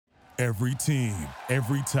Every team,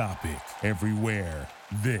 every topic, everywhere.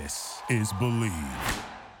 This is Believe.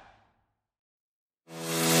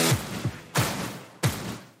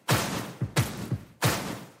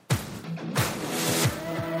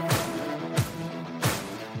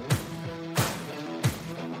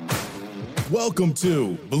 Welcome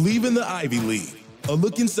to Believe in the Ivy League, a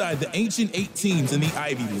look inside the ancient 8 teams in the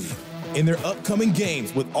Ivy League and their upcoming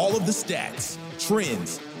games with all of the stats,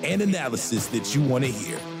 trends, and analysis that you want to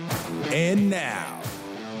hear. And now,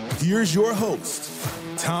 here's your host,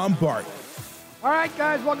 Tom Barton. All right,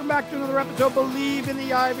 guys, welcome back to another episode of Believe in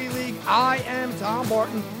the Ivy League. I am Tom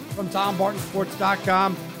Barton from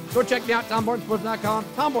TomBartonSports.com. Go check me out, TomBartonSports.com,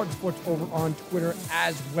 Tom Barton Sports over on Twitter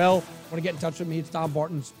as well. Want to get in touch with me, it's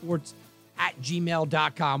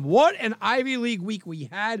TomBartonSports@gmail.com. What an Ivy League week we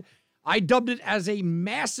had. I dubbed it as a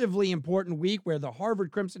massively important week where the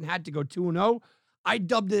Harvard Crimson had to go 2-0. I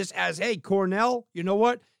dubbed this as, hey, Cornell, you know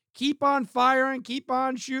what? Keep on firing, keep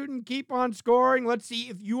on shooting, keep on scoring. Let's see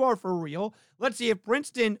if you are for real. Let's see if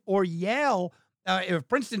Princeton or Yale, if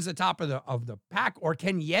Princeton's the top of the pack, or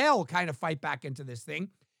can Yale kind of fight back into this thing?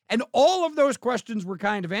 And all of those questions were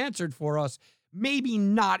kind of answered for us, maybe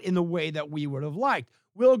not in the way that we would have liked.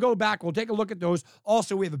 We'll go back. We'll take a look at those.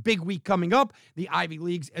 Also, we have a big week coming up. The Ivy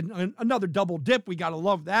Leagues, and another double dip. We got to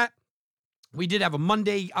love that. We did have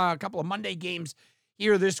a couple of Monday games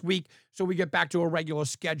here this week, so we get back to a regular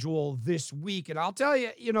schedule this week. And I'll tell you,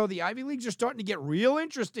 the Ivy Leagues are starting to get real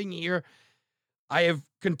interesting here. I have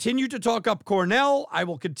continued to talk up Cornell. I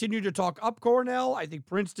will continue to talk up Cornell. I think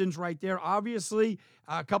Princeton's right there, obviously.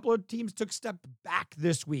 A couple of teams took a step back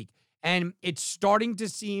this week, and it's starting to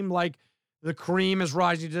seem like the cream is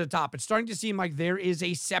rising to the top. It's starting to seem like there is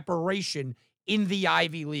a separation in the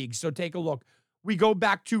Ivy League. So take a look. We go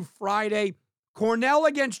back to Friday, Cornell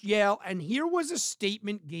against Yale, and here was a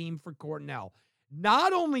statement game for Cornell.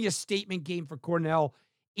 Not only a statement game for Cornell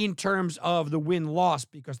in terms of the win-loss,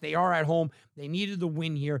 because they are at home, they needed the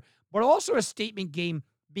win here, but also a statement game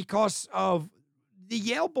because of the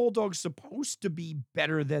Yale Bulldogs supposed to be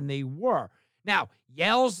better than they were. Now,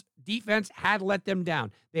 Yale's defense had let them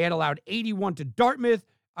down. They had allowed 81 to Dartmouth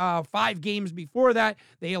 5 games before that.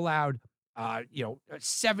 They allowed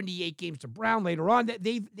 78 games to Brown later on.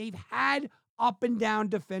 They've had up and down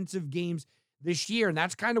defensive games this year, and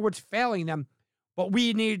that's kind of what's failing them. But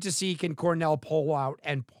we needed to see, can Cornell pull out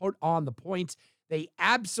and put on the points? They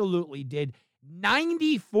absolutely did.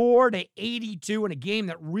 94-82 in a game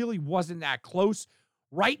that really wasn't that close.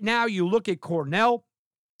 Right now, you look at Cornell,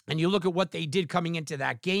 and you look at what they did coming into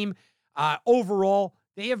that game. Overall,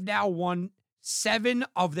 they have now won 7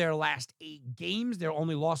 of their last 8 games. Their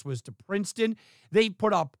only loss was to Princeton. They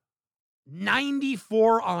put up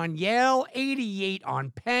 94 on Yale, 88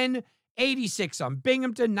 on Penn, 86 on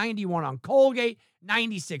Binghamton, 91 on Colgate,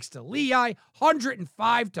 96 to Lehigh,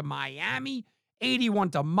 105 to Miami,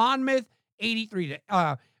 81 to Monmouth, 83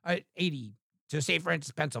 to 80 to St.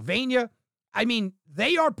 Francis, Pennsylvania. I mean,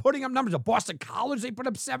 they are putting up numbers. At Boston College, they put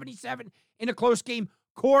up 77 in a close game.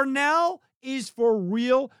 Cornell is for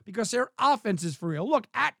real because their offense is for real. Look,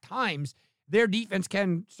 at times, their defense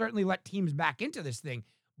can certainly let teams back into this thing.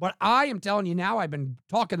 But I am telling you now, I've been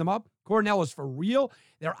talking them up. Cornell is for real.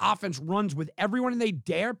 Their offense runs with everyone, and they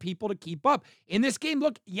dare people to keep up. In this game,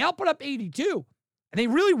 look, Yale put up 82, and they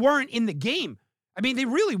really weren't in the game. I mean, they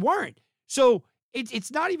really weren't. So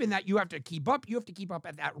it's not even that you have to keep up. You have to keep up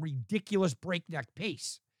at that ridiculous breakneck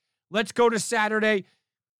pace. Let's go to Saturday.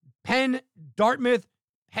 Penn, Dartmouth.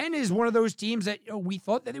 Penn is one of those teams that we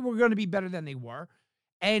thought that they were going to be better than they were.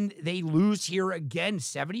 And they lose here again,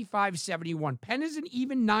 75-71. Penn is an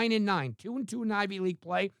even 9-9, 2-2 in Ivy League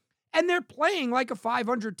play. And they're playing like a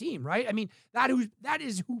 500 team, right? I mean, that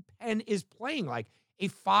is who Penn is playing like. A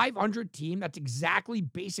 500 team. That's exactly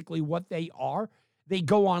basically what they are. They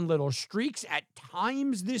go on little streaks. At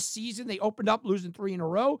times this season, they opened up losing 3 in a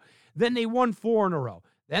row. Then they won 4 in a row.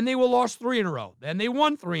 Then they lost 3 in a row. Then they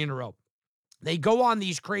won 3 in a row. They go on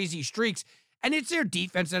these crazy streaks, and it's their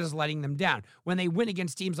defense that is letting them down. When they win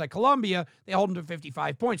against teams like Columbia, they hold them to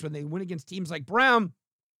 55 points. When they win against teams like Brown,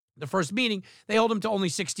 the first meeting, they hold them to only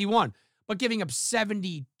 61. But giving up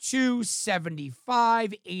 72,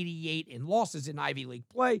 75, 88 in losses in Ivy League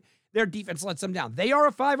play, their defense lets them down. They are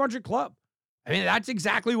a 500 club. I mean, that's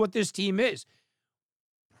exactly what this team is.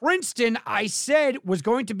 Princeton, I said, was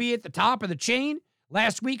going to be at the top of the chain.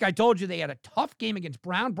 Last week, I told you they had a tough game against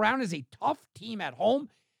Brown. Brown is a tough team at home.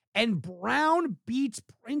 And Brown beats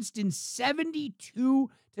Princeton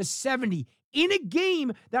 72-70 in a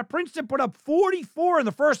game that Princeton put up 44 in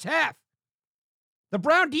the first half. The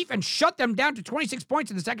Brown defense shut them down to 26 points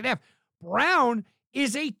in the second half. Brown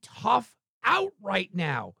is a tough out right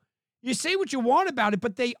now. You say what you want about it,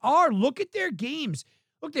 but they are. Look at their games.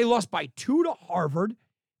 Look, they lost by 2 to Harvard.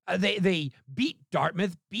 They beat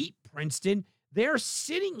Dartmouth, beat Princeton. They're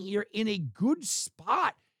sitting here in a good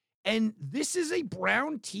spot. And this is a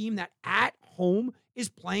Brown team that at home is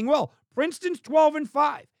playing well. Princeton's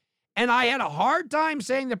 12-5. And I had a hard time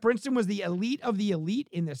saying that Princeton was the elite of the elite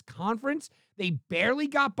in this conference. They barely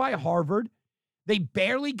got by Harvard. They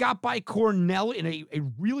barely got by Cornell in a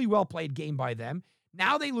really well-played game by them.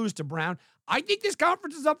 Now they lose to Brown. I think this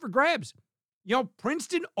conference is up for grabs. You know,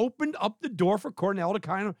 Princeton opened up the door for Cornell to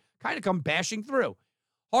kind of come bashing through.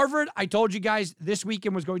 Harvard, I told you guys this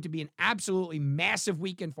weekend was going to be an absolutely massive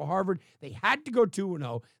weekend for Harvard. They had to go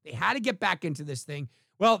 2-0. They had to get back into this thing.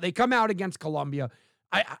 Well, they come out against Columbia.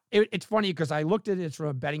 It's funny because I looked at it from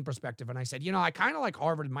a betting perspective and I said, you know, I kind of like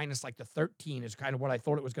Harvard minus like the 13 is kind of what I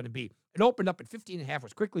thought it was going to be. It opened up at 15.5,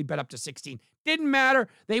 was quickly bet up to 16. Didn't matter.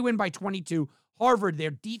 They win by 22. Harvard,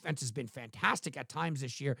 their defense has been fantastic at times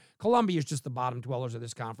this year. Columbia is just the bottom dwellers of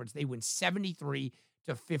this conference. They win 73-51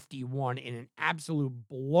 in an absolute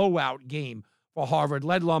blowout game for Harvard.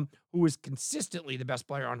 Ledlum, who is consistently the best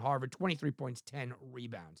player on Harvard, 23 points, 10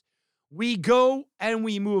 rebounds. We go and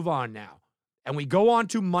we move on now. And we go on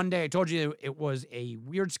to Monday. I told you it was a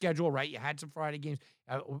weird schedule, right? You had some Friday games,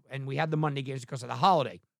 and we had the Monday games because of the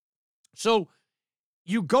holiday. So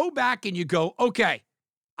you go back and you go, okay,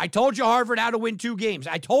 I told you Harvard had to win 2 games.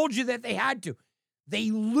 I told you that they had to.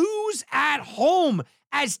 They lose at home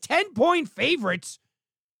as 10-point favorites.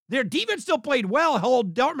 Their defense still played well,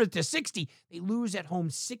 held Dartmouth to 60. They lose at home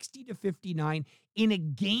 60-59 in a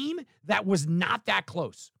game that was not that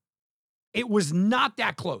close. It was not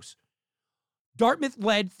that close. Dartmouth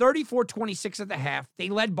led 34-26 at the half. They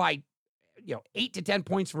led by 8 to 10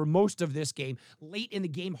 points for most of this game. Late in the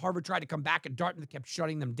game, Harvard tried to come back, and Dartmouth kept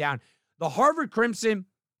shutting them down. The Harvard Crimson,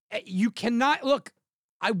 you cannot, look,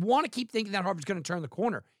 I want to keep thinking that Harvard's going to turn the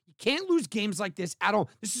corner. You can't lose games like this at all.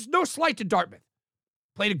 This is no slight to Dartmouth.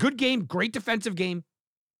 Played a good game, great defensive game.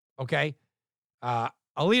 Okay.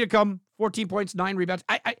 Alita come, 14 points, 9 rebounds.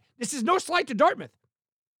 This is no slight to Dartmouth.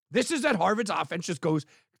 This is that Harvard's offense just goes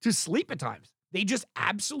to sleep at times. They just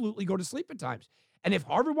absolutely go to sleep at times. And if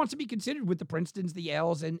Harvard wants to be considered with the Princetons, the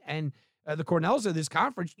Yales, and the Cornells of this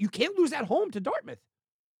conference, you can't lose at home to Dartmouth.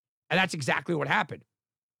 And that's exactly what happened.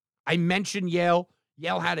 I mentioned Yale.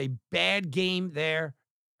 Yale had a bad game there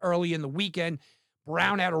early in the weekend.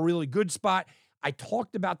 Brown had a really good spot. I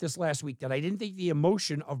talked about this last week that I didn't think the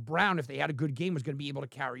emotion of Brown, if they had a good game, was going to be able to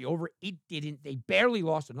carry over. It didn't. They barely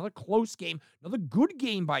lost. Another close game. Another good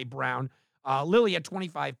game by Brown. Lilly had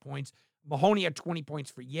 25 points. Mahoney had 20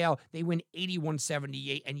 points for Yale. They win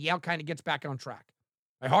 81-78, and Yale kind of gets back on track.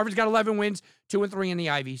 Right, Harvard's got 11 wins, 2-3 in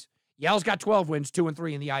the Ivies. Yale's got 12 wins,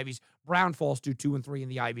 2-3 in the Ivies. Brown falls to 2-3 in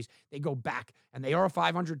the Ivies. They go back, and they are a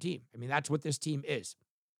 500 team. I mean, that's what this team is.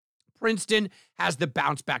 Princeton has the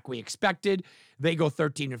bounce back we expected. They go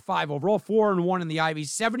 13-5 overall, 4-1 in the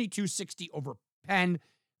Ivies, 72-60 over Penn.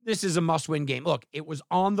 This is a must-win game. Look, it was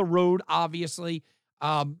on the road, obviously.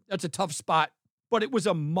 That's a tough spot, but it was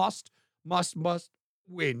a must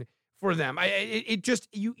win for them.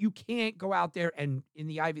 You can't go out there and in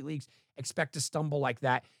the Ivy Leagues expect to stumble like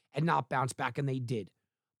that and not bounce back, and they did.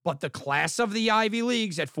 But the class of the Ivy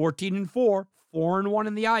Leagues at 14-4, 4-1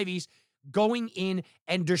 in the Ivies, going in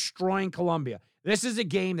and destroying Columbia. This is a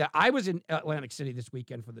game that I was in Atlantic City this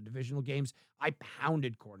weekend for the divisional games. I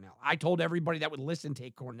pounded Cornell. I told everybody that would listen,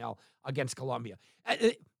 take Cornell against Columbia.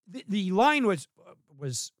 The line was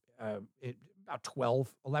about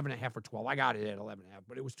 12, 11.5 or 12. I got it at 11.5,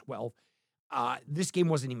 but it was 12. This game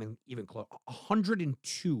wasn't even close.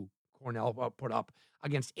 102 Cornell put up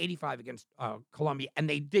against 85 against Columbia, and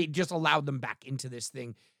they just allowed them back into this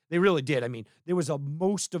thing. They really did. I mean, there was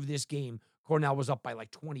most of this game, Cornell was up by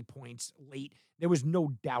like 20 points late. There was no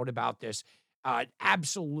doubt about this.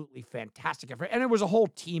 Absolutely fantastic effort. And it was a whole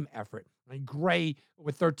team effort. I mean, Gray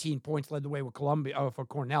with 13 points led the way with for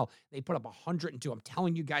Cornell. They put up 102. I'm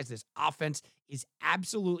telling you guys, this offense is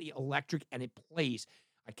absolutely electric, and it plays.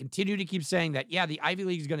 I continue to keep saying that, yeah, the Ivy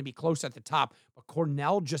League is going to be close at the top, but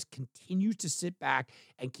Cornell just continues to sit back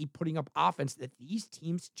and keep putting up offense that these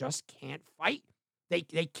teams just can't fight.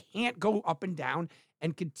 They can't go up and down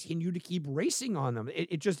and continue to keep racing on them.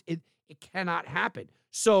 It cannot happen.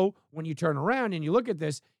 So when you turn around and you look at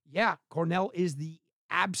this, yeah, Cornell is the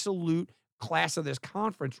absolute class of this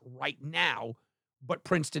conference right now, but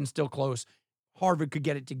Princeton's still close. Harvard could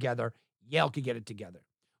get it together. Yale could get it together.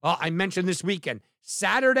 Well, I mentioned this weekend,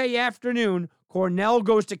 Saturday afternoon, Cornell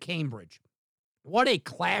goes to Cambridge. What a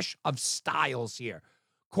clash of styles here.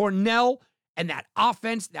 Cornell and that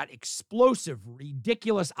offense, that explosive,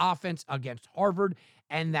 ridiculous offense against Harvard,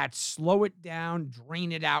 and that slow it down,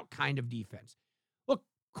 drain it out kind of defense. Look,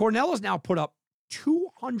 Cornell has now put up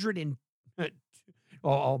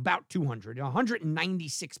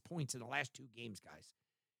 196 points in the last 2 games, guys.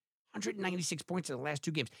 196 points in the last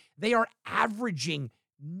 2 games. They are averaging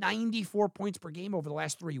 94 points per game over the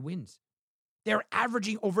last 3 wins. They're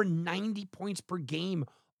averaging over 90 points per game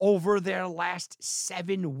over their last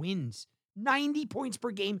 7 wins. 90 points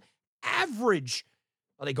per game average.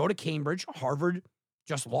 Well, they go to Cambridge. Harvard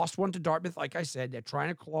just lost one to Dartmouth. Like I said, they're trying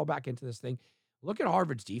to claw back into this thing. Look at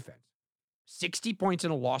Harvard's defense. 60 points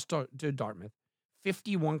in a loss to Dartmouth,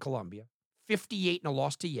 51 Columbia, 58 in a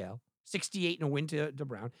loss to Yale, 68 in a win to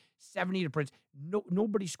Brown, 70 to Prince.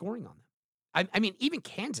 Nobody scoring on them. I mean, even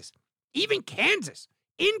Kansas in Kansas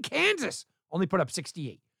only put up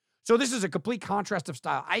 68. So this is a complete contrast of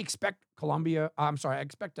style. I expect Cornell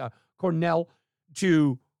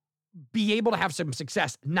to be able to have some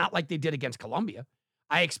success, not like they did against Columbia.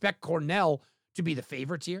 I expect Cornell to be the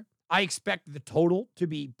favorites here. I expect the total to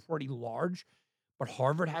be pretty large, but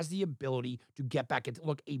Harvard has the ability to get back into,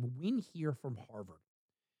 look, a win here from Harvard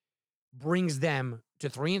brings them to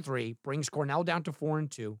 3-3, brings Cornell down to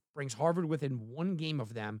 4-2, brings Harvard within 1 game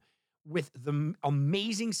of them. With the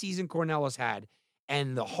amazing season Cornell has had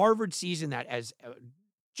and the Harvard season that has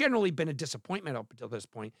generally been a disappointment up until this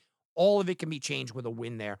point, all of it can be changed with a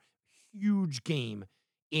win there. Huge game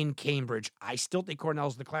in Cambridge. I still think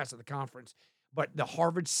Cornell's the class of the conference, but the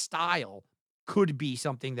Harvard style could be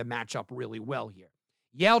something that match up really well here.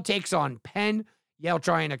 Yale takes on Penn. Yale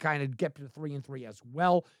trying to kind of get to 3-3 as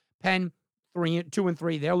well. Penn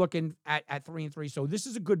 2-3. They're looking at 3-3. So this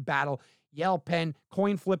is a good battle. Yale, Penn,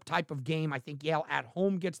 coin flip type of game. I think Yale at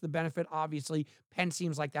home gets the benefit, obviously. Penn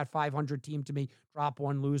seems like that 500 team to me. Drop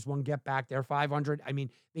 1, lose 1, get back. They're 500. I mean,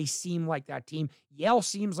 they seem like that team. Yale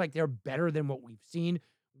seems like they're better than what we've seen.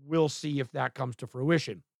 We'll see if that comes to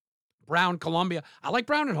fruition. Brown, Columbia. I like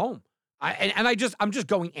Brown at home. I'm just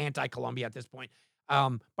going anti-Columbia at this point.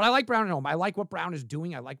 But I like Brown at home. I like what Brown is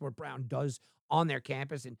doing. I like what Brown does on their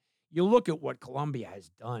campus. And you look at what Columbia has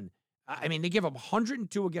done. I mean, they give up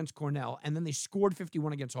 102 against Cornell, and then they scored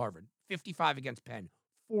 51 against Harvard, 55 against Penn,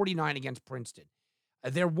 49 against Princeton.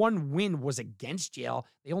 Their 1 win was against Yale.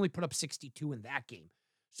 They only put up 62 in that game.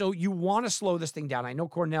 So you want to slow this thing down. I know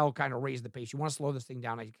Cornell kind of raised the pace. You want to slow this thing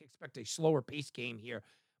down. I expect a slower pace game here,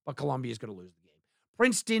 but Columbia is going to lose the game.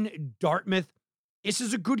 Princeton, Dartmouth. This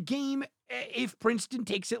is a good game if Princeton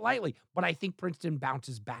takes it lightly, but I think Princeton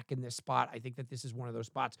bounces back in this spot. I think that this is one of those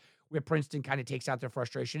spots where Princeton kind of takes out their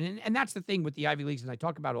frustration. And that's the thing with the Ivy Leagues, and I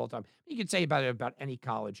talk about it all the time. You can say about any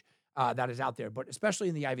college that is out there, but especially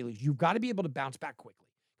in the Ivy Leagues, you've got to be able to bounce back quickly.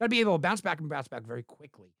 Got to be able to bounce back very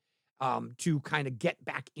quickly to kind of get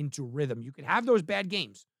back into rhythm. You can have those bad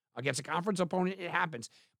games against a conference opponent. It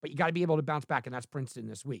happens, but you got to be able to bounce back, and that's Princeton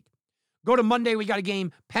this week. Go to Monday. We got a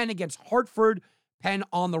game, Penn against Hartford. Penn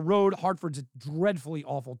on the road. Hartford's a dreadfully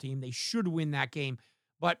awful team. They should win that game.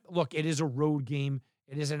 But look, it is a road game.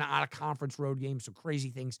 It is an out-of-conference road game, so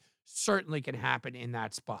crazy things certainly can happen in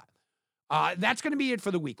that spot. That's going to be it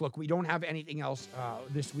for the week. Look, we don't have anything else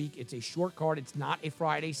this week. It's a short card. It's not a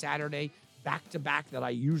Friday, Saturday, back-to-back that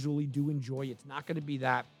I usually do enjoy. It's not going to be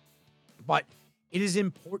that. But it is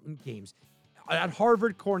important games. That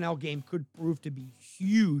Harvard-Cornell game could prove to be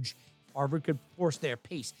huge. Harvard could force their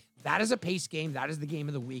pace. That is a pace game. That is the game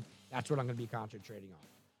of the week. That's what I'm going to be concentrating on.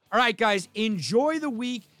 All right, guys, enjoy the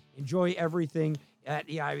week. Enjoy everything that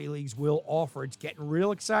the Ivy Leagues will offer. It's getting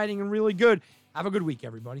real exciting and really good. Have a good week,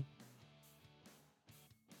 everybody.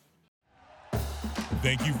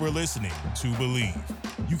 Thank you for listening to Believe.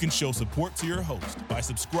 You can show support to your host by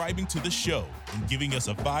subscribing to the show and giving us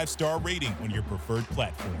a 5-star rating on your preferred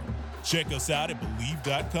platform. Check us out at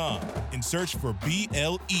Believe.com and search for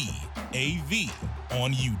BLEAV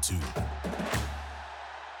on YouTube.